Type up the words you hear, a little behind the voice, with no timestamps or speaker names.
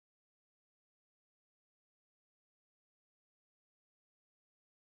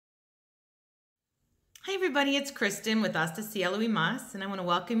Hi everybody, it's Kristen with Cookielu, and I want to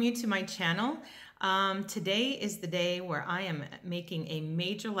welcome you to my channel. Today is the day where I am making a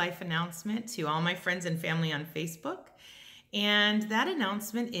major life announcement to all my friends and family on Facebook. And that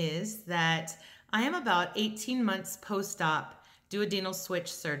announcement is that I am about 18 months post-op duodenal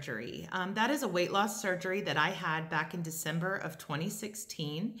switch surgery. That is a weight loss surgery that I had back in December of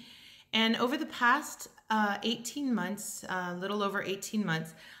 2016. And over the past 18 months, a little over 18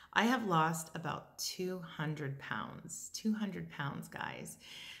 months, I have lost about 200 pounds. 200 pounds, guys.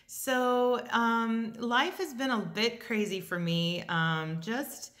 So life has been a bit crazy for me.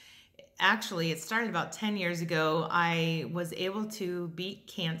 Actually, it started about 10 years ago. I was able to beat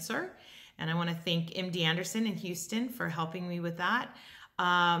cancer, and I want to thank MD Anderson in Houston for helping me with that.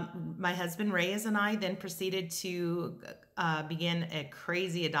 My husband Reyes and I then proceeded to begin a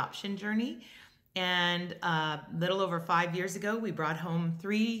crazy adoption journey. And a little over 5 years ago, we brought home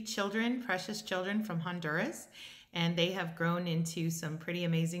 3 children, precious children from Honduras, and they have grown into some pretty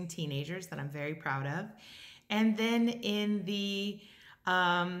amazing teenagers that I'm very proud of. And then in the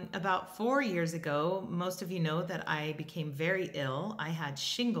about 4 years ago, most of you know that I became very ill. I had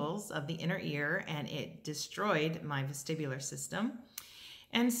shingles of the inner ear, and it destroyed my vestibular system.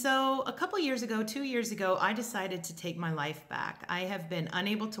 And so a couple years ago, 2 years ago, I decided to take my life back. I have been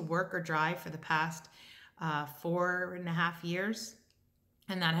unable to work or drive for the past 4.5 years,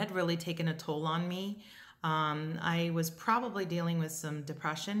 and that had really taken a toll on me. I was probably dealing with some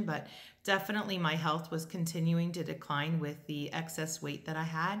depression, but definitely my health was continuing to decline with the excess weight that I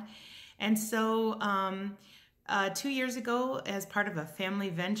had. And so 2 years ago, as part of a family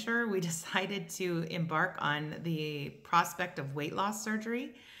venture, we decided to embark on the prospect of weight loss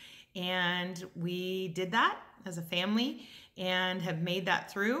surgery. And we did that as a family and have made that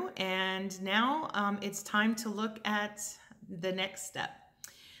through. And now it's time to look at the next step.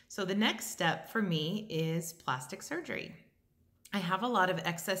 So the next step for me is plastic surgery. I have a lot of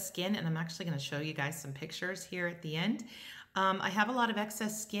excess skin, and I'm actually going to show you guys some pictures here at the end. I have a lot of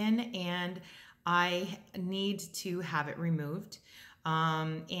excess skin, and I need to have it removed.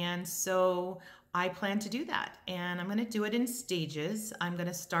 And so I plan to do that, and I'm going to do it in stages. I'm going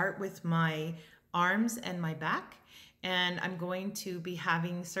to start with my arms and my back, and I'm going to be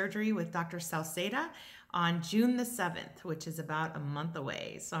having surgery with Dr. Sauceda on June the 7th, which is about a month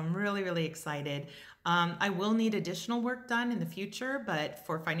away. So I'm really, really excited. I will need additional work done in the future, but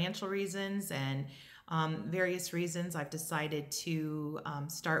for financial reasons and various reasons, I've decided to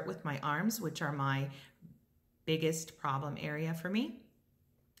start with my arms, which are my biggest problem area for me.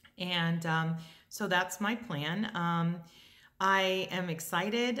 And so that's my plan. I am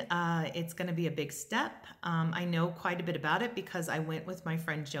excited. It's going to be a big step. I know quite a bit about it because I went with my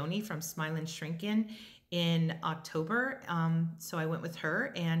friend Joni from Smile and Shrinkin in October. So I went with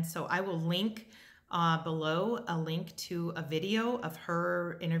her, and so I will link below a link to a video of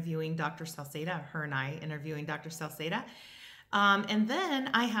her interviewing Dr. Sauceda, her and I interviewing Dr. Sauceda. And then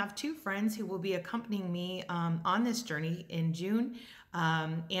I have 2 friends who will be accompanying me on this journey in June.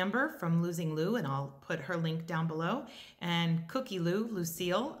 Amber from Losing Lou, and I'll put her link down below, and Cookielu,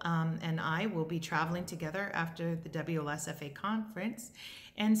 Lucille, and I will be traveling together after the WLSFA conference.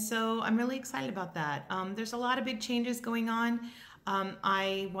 And so I'm really excited about that. There's a lot of big changes going on.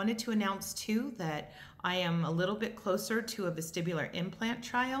 I wanted to announce too that I am a little bit closer to a vestibular implant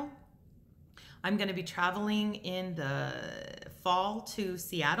trial. I'm going to be traveling in the fall to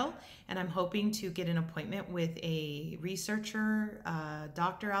Seattle, and I'm hoping to get an appointment with a researcher,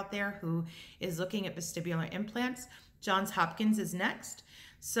 doctor out there who is looking at vestibular implants. Johns Hopkins is next.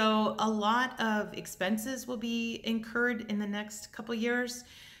 So a lot of expenses will be incurred in the next couple years.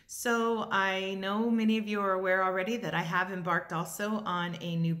 So I know many of you are aware already that I have embarked also on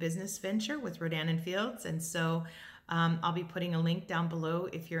a new business venture with Rodan and Fields, and so I'll be putting a link down below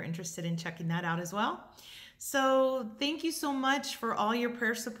if you're interested in checking that out as well. So thank you so much for all your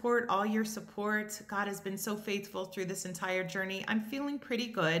prayer support, all your support. God has been so faithful through this entire journey. I'm feeling pretty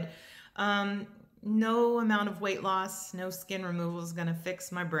good. No amount of weight loss, no skin removal is going to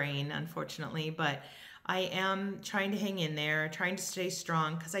fix my brain, unfortunately, but I am trying to hang in there, trying to stay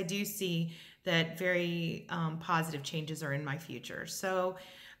strong, because I do see that very positive changes are in my future. So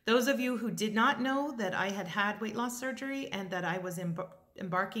those of you who did not know that I had had weight loss surgery and that I was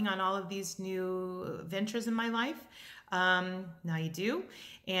embarking on all of these new ventures in my life, now you do.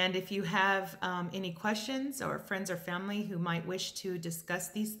 And if you have any questions, or friends or family who might wish to discuss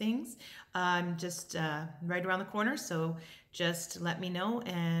these things, just right around the corner. So just let me know,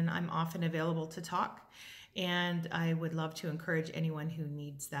 and I'm often available to talk. And I would love to encourage anyone who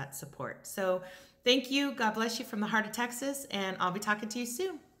needs that support. So thank you. God bless you from the heart of Texas, and I'll be talking to you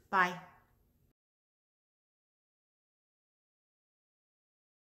soon. Bye.